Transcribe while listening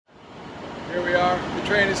car. The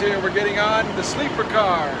train is here. We're getting on the sleeper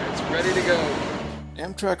car. It's ready to go.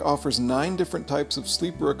 Amtrak offers 9 different types of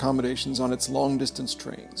sleeper accommodations on its long-distance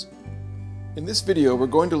trains. In this video, we're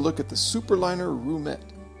going to look at the Superliner Roomette,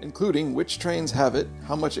 including which trains have it,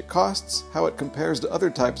 how much it costs, how it compares to other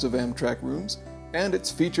types of Amtrak rooms, and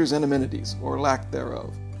its features and amenities, or lack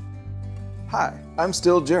thereof. Hi, I'm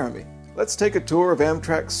still Jeremy. Let's take a tour of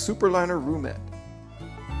Amtrak's Superliner Roomette.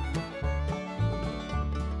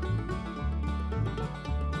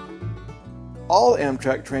 All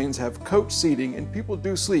Amtrak trains have coach seating and people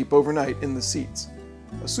do sleep overnight in the seats.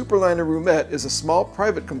 A Superliner Roomette is a small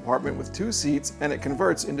private compartment with 2 seats and it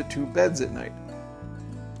converts into 2 beds at night.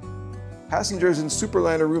 Passengers in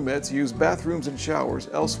Superliner Roomettes use bathrooms and showers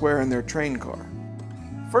elsewhere in their train car.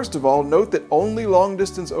 First of all, note that only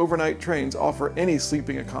long-distance overnight trains offer any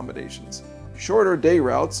sleeping accommodations. Shorter day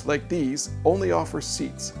routes, like these, only offer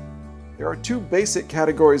seats. There are 2 basic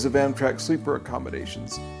categories of Amtrak sleeper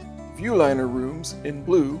accommodations: Viewliner rooms in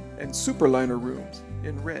blue and Superliner rooms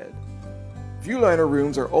in red. Viewliner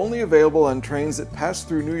rooms are only available on trains that pass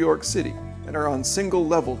through New York City and are on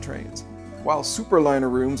single-level trains, while Superliner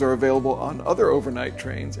rooms are available on other overnight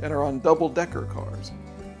trains and are on double-decker cars.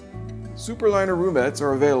 Superliner roomettes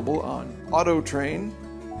are available on Auto Train,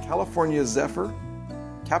 California Zephyr,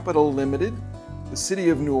 Capital Limited, the City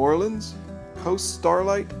of New Orleans, Coast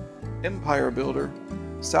Starlight, Empire Builder,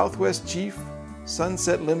 Southwest Chief,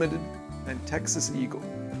 Sunset Limited, and Texas Eagle.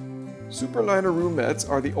 Superliner roomettes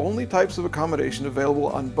are the only types of accommodation available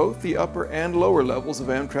on both the upper and lower levels of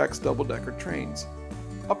Amtrak's double-decker trains.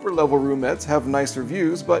 Upper-level roomettes have nicer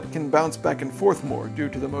views but can bounce back and forth more due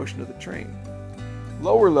to the motion of the train.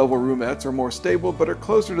 Lower-level roomettes are more stable but are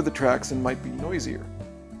closer to the tracks and might be noisier.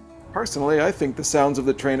 Personally, I think the sounds of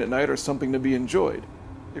the train at night are something to be enjoyed.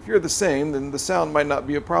 If you're the same, then the sound might not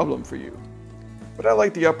be a problem for you. But I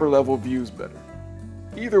like the upper-level views better.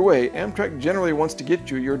 Either way, Amtrak generally wants to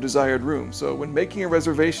get you your desired room, so when making a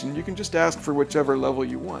reservation, you can just ask for whichever level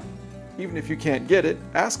you want. Even if you can't get it,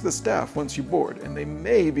 ask the staff once you board, and they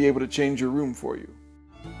may be able to change your room for you.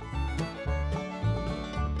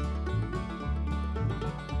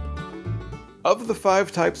 Of the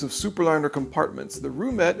 5 types of Superliner compartments, the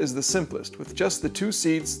roomette is the simplest, with just the 2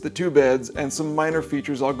 seats, the 2 beds, and some minor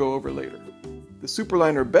features I'll go over later. The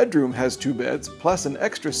Superliner bedroom has 2 beds, plus an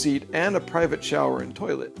extra seat and a private shower and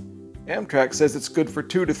toilet. Amtrak says it's good for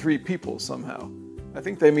 2 to 3 people somehow. I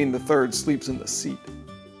think they mean the third sleeps in the seat.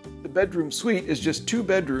 The bedroom suite is just 2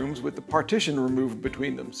 bedrooms with the partition removed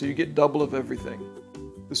between them, so you get double of everything.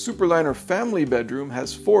 The Superliner family bedroom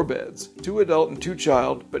has 4 beds, 2 adult and 2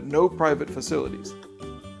 child, but no private facilities.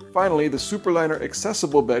 Finally, the Superliner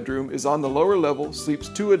accessible bedroom is on the lower level, sleeps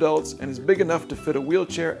 2 adults, and is big enough to fit a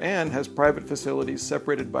wheelchair and has private facilities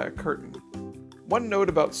separated by a curtain. One note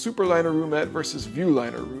about Superliner Roomette versus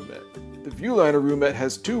Viewliner Roomette. The Viewliner Roomette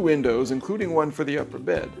has 2 windows, including one for the upper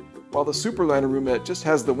bed, while the Superliner Roomette just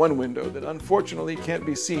has the 1 window that unfortunately can't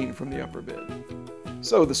be seen from the upper bed.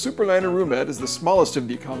 So the Superliner Roomette is the smallest of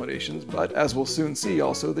the accommodations, but as we'll soon see,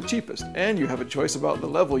 also the cheapest, and you have a choice about the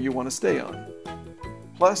level you want to stay on.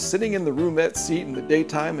 Plus, sitting in the roomette seat in the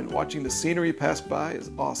daytime and watching the scenery pass by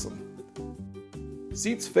is awesome.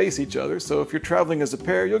 Seats face each other, so if you're traveling as a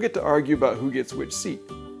pair, you'll get to argue about who gets which seat.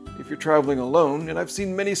 If you're traveling alone, and I've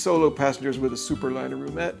seen many solo passengers with a Superliner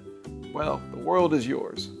Roomette, well, the world is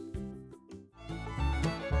yours.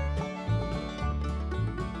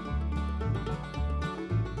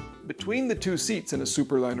 Between the 2 seats in a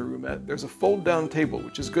Superliner Roomette, there's a fold-down table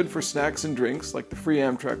which is good for snacks and drinks like the free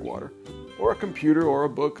Amtrak water, or a computer or a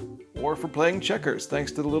book, or for playing checkers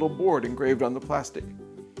thanks to the little board engraved on the plastic,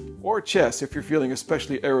 or chess if you're feeling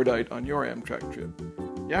especially erudite on your Amtrak trip.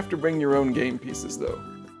 You have to bring your own game pieces though.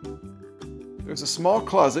 There's a small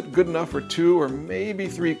closet good enough for 2 or maybe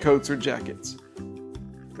 3 coats or jackets.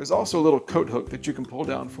 There's also a little coat hook that you can pull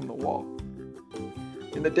down from the wall.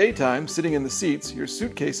 In the daytime, sitting in the seats, your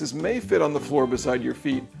suitcases may fit on the floor beside your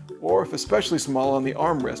feet, or if especially small, on the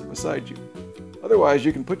armrest beside you. Otherwise,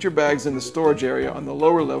 you can put your bags in the storage area on the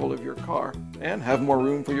lower level of your car and have more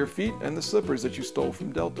room for your feet and the slippers that you stole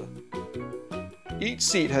from Delta. Each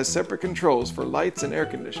seat has separate controls for lights and air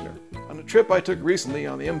conditioner. On a trip I took recently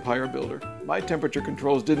on the Empire Builder, my temperature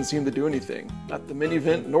controls didn't seem to do anything, not the mini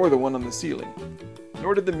vent nor the one on the ceiling.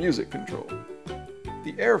 Nor did the music control.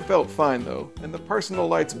 The air felt fine though, and the personal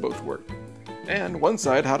lights both worked. And one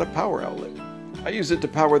side had a power outlet. I used it to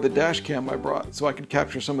power the dash cam I brought so I could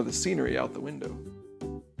capture some of the scenery out the window.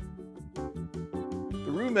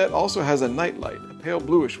 The roomette also has a night light, a pale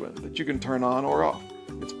bluish one, that you can turn on or off.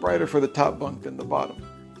 It's brighter for the top bunk than the bottom.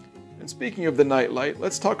 And speaking of the night light,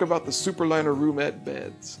 let's talk about the Superliner Roomette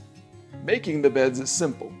beds. Making the beds is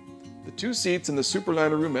simple. The two seats in the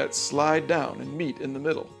Superliner Roomette slide down and meet in the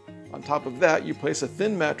middle. On top of that, you place a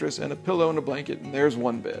thin mattress and a pillow and a blanket, and there's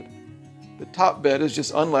one bed. The top bed is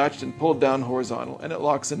just unlatched and pulled down horizontal, and it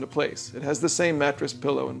locks into place. It has the same mattress,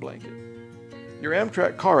 pillow, and blanket. Your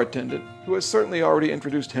Amtrak car attendant, who has certainly already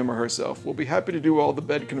introduced him or herself, will be happy to do all the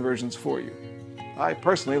bed conversions for you. I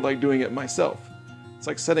personally like doing it myself. It's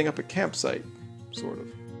like setting up a campsite, sort of.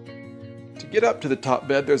 To get up to the top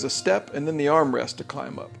bed, there's a step and then the armrest to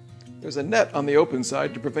climb up. There's a net on the open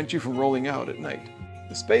side to prevent you from rolling out at night.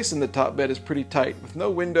 The space in the top bed is pretty tight, with no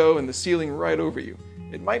window and the ceiling right over you.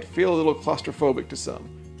 It might feel a little claustrophobic to some,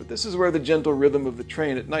 but this is where the gentle rhythm of the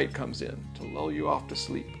train at night comes in, to lull you off to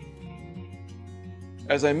sleep.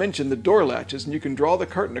 As I mentioned, the door latches and you can draw the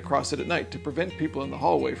curtain across it at night to prevent people in the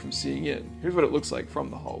hallway from seeing in. Here's what it looks like from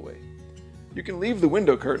the hallway. You can leave the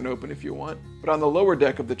window curtain open if you want, but on the lower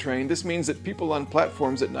deck of the train, this means that people on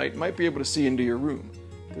platforms at night might be able to see into your room.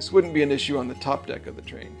 This wouldn't be an issue on the top deck of the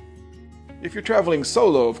train. If you're traveling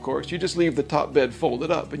solo, of course, you just leave the top bed folded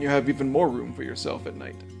up and you have even more room for yourself at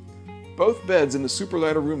night. Both beds in the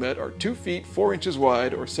Superliner Roomette are 2 feet 4 inches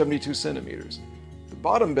wide or 72 centimeters. The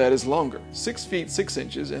bottom bed is longer, 6 feet 6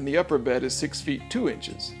 inches, and the upper bed is 6 feet 2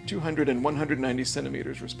 inches, 200 and 190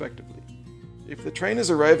 centimeters respectively. If the train is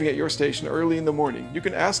arriving at your station early in the morning, you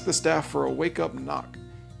can ask the staff for a wake-up knock.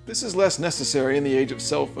 This is less necessary in the age of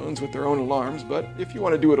cell phones with their own alarms, but if you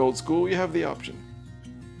want to do it old school, you have the option.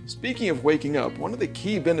 Speaking of waking up, one of the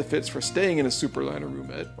key benefits for staying in a Superliner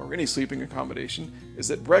Roomette, or any sleeping accommodation, is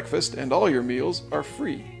that breakfast and all your meals are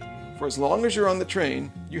free. For as long as you're on the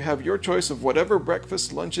train, you have your choice of whatever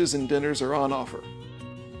breakfasts, lunches, and dinners are on offer.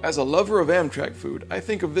 As a lover of Amtrak food, I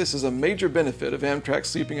think of this as a major benefit of Amtrak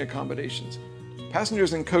sleeping accommodations.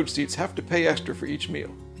 Passengers in coach seats have to pay extra for each meal.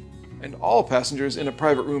 And all passengers, in a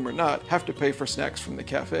private room or not, have to pay for snacks from the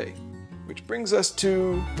cafe. Which brings us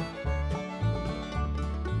to...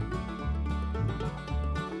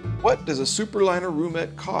 what does a Superliner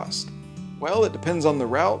Roomette cost? Well, it depends on the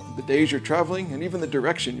route, the days you're traveling, and even the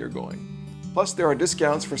direction you're going. Plus, there are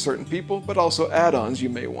discounts for certain people, but also add-ons you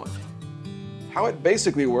may want. How it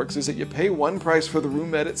basically works is that you pay one price for the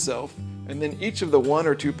roomette itself, and then each of the 1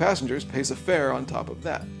 or 2 passengers pays a fare on top of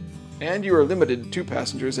that. And you are limited to 2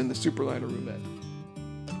 passengers in the Superliner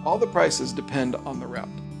Roomette. All the prices depend on the route.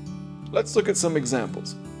 Let's look at some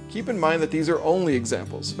examples. Keep in mind that these are only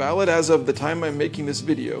examples, valid as of the time I'm making this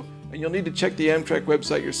video, and you'll need to check the Amtrak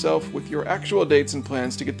website yourself with your actual dates and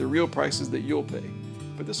plans to get the real prices that you'll pay.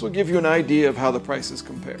 But this will give you an idea of how the prices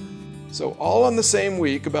compare. So all on the same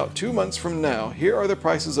week, about 2 months from now, here are the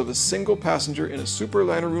prices of a single passenger in a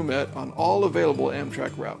Superliner Roomette on all available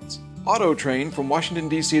Amtrak routes. Auto train from Washington,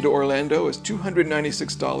 D.C. to Orlando is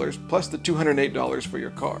 $296 plus the $208 for your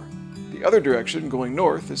car. The other direction, going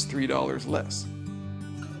north, is $3 less.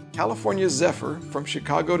 California Zephyr from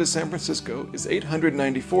Chicago to San Francisco is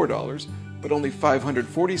 $894, but only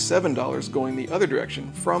 $547 going the other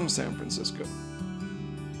direction from San Francisco.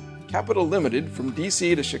 Capital Limited from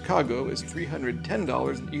DC to Chicago is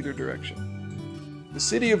 $310 in either direction. The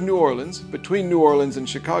City of New Orleans, between New Orleans and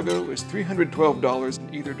Chicago, is $312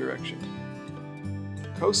 in either direction.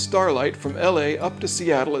 Coast Starlight from LA up to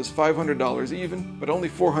Seattle is $500 even, but only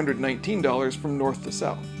 $419 from north to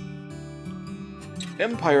south.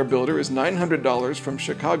 Empire Builder is $900 from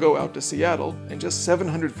Chicago out to Seattle, and just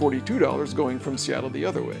 $742 going from Seattle the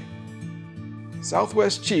other way.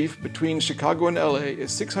 Southwest Chief between Chicago and LA is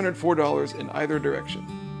 $604 in either direction.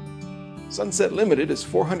 Sunset Limited is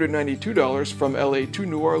 $492 from LA to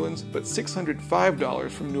New Orleans, but $605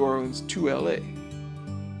 from New Orleans to LA.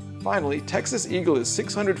 Finally, Texas Eagle is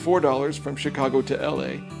 $604 from Chicago to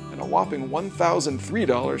LA, and a whopping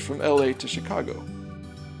 $1,003 from LA to Chicago.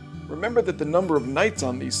 Remember that the number of nights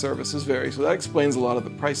on these services vary, so that explains a lot of the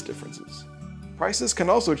price differences. Prices can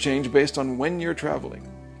also change based on when you're traveling.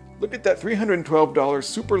 Look at that $312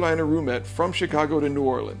 Superliner Roomette from Chicago to New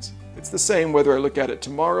Orleans. It's the same whether I look at it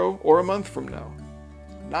tomorrow or a month from now.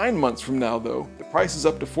 9 months from now, though, the price is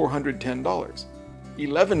up to $410.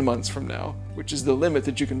 11 months from now, which is the limit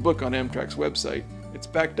that you can book on Amtrak's website, it's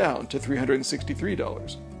back down to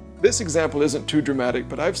 $363. This example isn't too dramatic,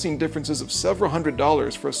 but I've seen differences of several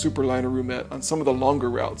 $100s for a Superliner Roomette on some of the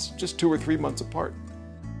longer routes, just 2 or 3 months apart.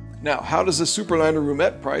 Now, how does the Superliner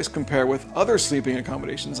Roomette price compare with other sleeping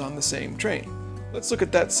accommodations on the same train? Let's look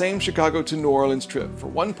at that same Chicago to New Orleans trip for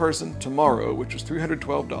one person tomorrow, which was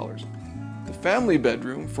 $312. The family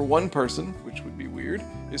bedroom for one person, which would be weird,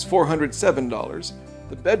 is $407.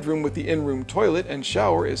 The bedroom with the in-room toilet and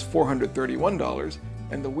shower is $431,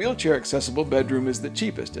 and the wheelchair-accessible bedroom is the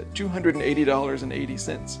cheapest at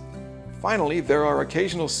 $280.80. Finally, there are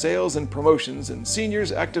occasional sales and promotions, and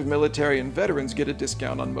seniors, active military, and veterans get a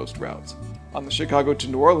discount on most routes. On the Chicago to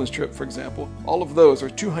New Orleans trip, for example, all of those are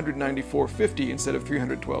 $294.50 instead of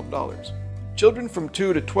 $312. Children from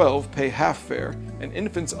 2 to 12 pay half fare, and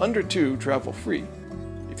infants under 2 travel free.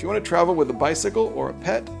 If you want to travel with a bicycle or a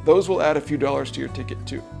pet, those will add a few dollars to your ticket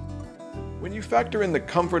too. When you factor in the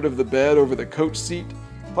comfort of the bed over the coach seat,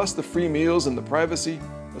 plus the free meals and the privacy,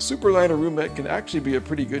 a Superliner roomette can actually be a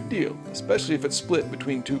pretty good deal, especially if it's split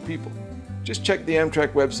between 2 people. Just check the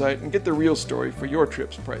Amtrak website and get the real story for your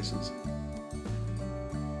trip's prices.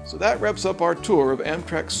 So that wraps up our tour of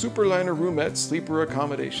Amtrak Superliner Roomette sleeper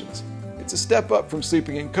accommodations. It's a step up from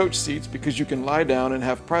sleeping in coach seats because you can lie down and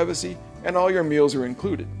have privacy, and all your meals are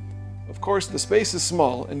included. Of course, the space is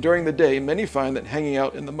small, and during the day many find that hanging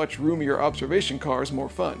out in the much roomier observation car is more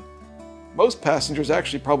fun. Most passengers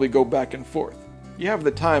actually probably go back and forth. You have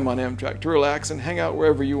the time on Amtrak to relax and hang out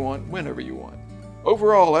wherever you want, whenever you want.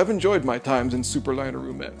 Overall, I've enjoyed my times in Superliner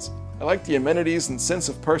roomettes. I like the amenities and sense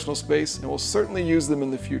of personal space and will certainly use them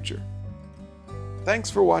in the future.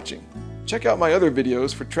 Thanks for watching. Check out my other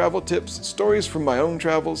videos for travel tips, stories from my own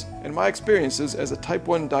travels, and my experiences as a Type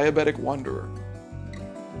 1 diabetic wanderer.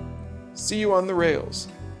 See you on the rails.